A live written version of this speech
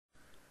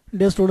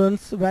Dear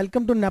students,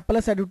 welcome to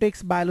Nepal's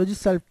EduTech's Biology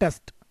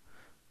Self-Test.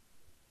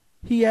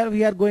 Here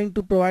we are going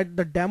to provide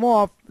the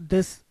demo of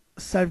this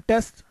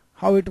self-test,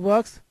 how it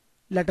works.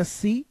 Let us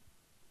see.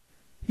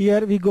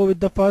 Here we go with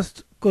the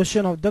first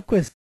question of the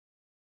quiz.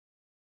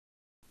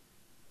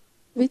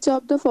 Which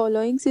of the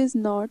following is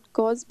not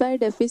caused by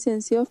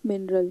deficiency of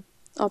mineral?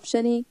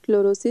 Option A,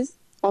 chlorosis.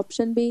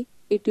 Option B,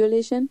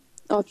 etiolation.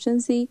 Option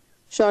C,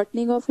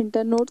 shortening of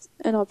internodes.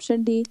 And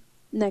option D,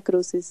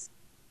 necrosis.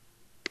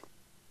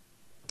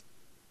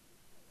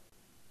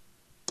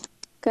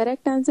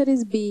 Correct answer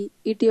is B,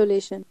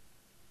 etiolation.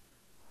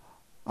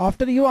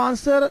 After you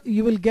answer,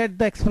 you will get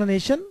the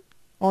explanation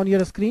on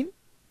your screen.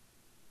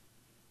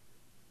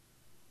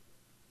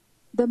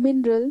 The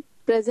mineral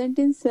present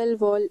in cell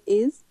wall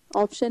is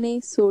option A,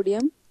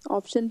 sodium.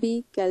 Option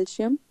B,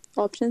 calcium.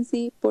 Option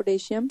C,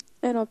 potassium.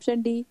 And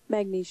option D,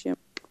 magnesium.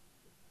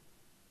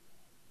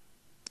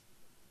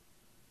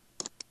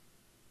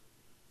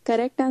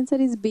 Correct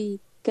answer is B,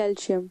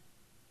 calcium.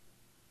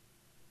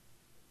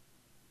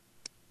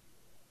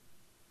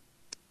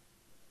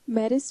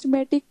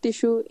 Meristematic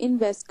tissue in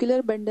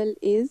vascular bundle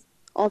is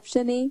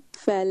option A,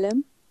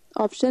 phallem.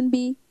 Option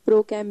B,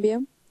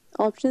 procambium.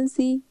 Option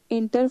C,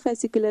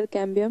 interfascicular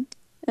cambium.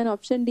 And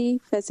option D,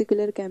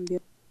 fascicular cambium.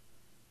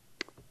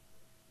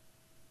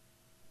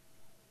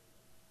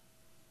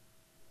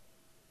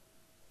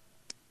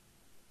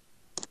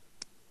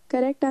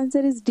 Correct answer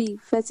is D,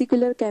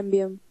 fascicular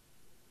cambium.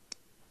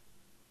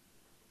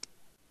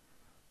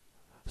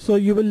 So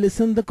you will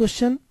listen the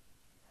question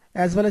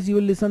as well as you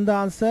will listen the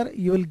answer.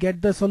 You will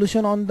get the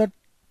solution on the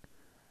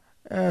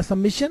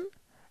submission,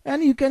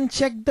 and you can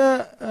check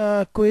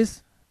the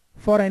quiz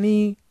for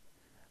any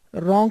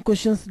wrong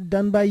questions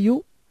done by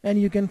you,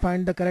 and you can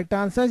find the correct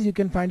answers. You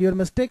can find your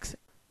mistakes.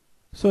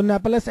 So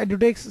Nepal's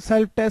EduTech's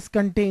self-test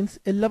contains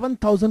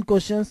 11,000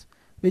 questions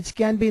which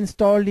can be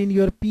installed in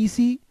your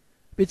PC,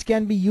 which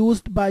can be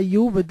used by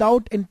you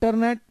without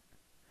internet,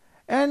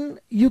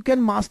 and you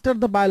can master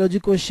the biology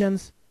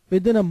questions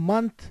within a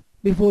month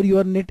before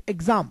your NET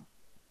exam.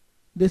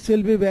 This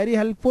will be very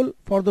helpful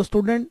for the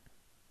student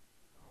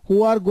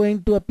who are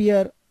going to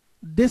appear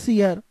this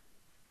year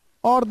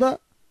or the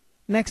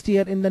next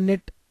year in the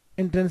NET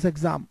entrance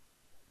exam.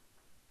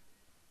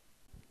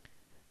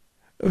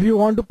 If you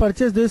want to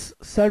purchase this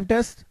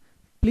self-test,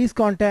 please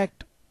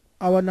contact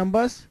our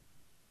numbers,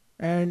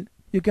 and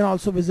you can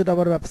also visit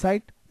our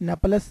website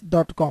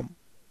nepalus.com.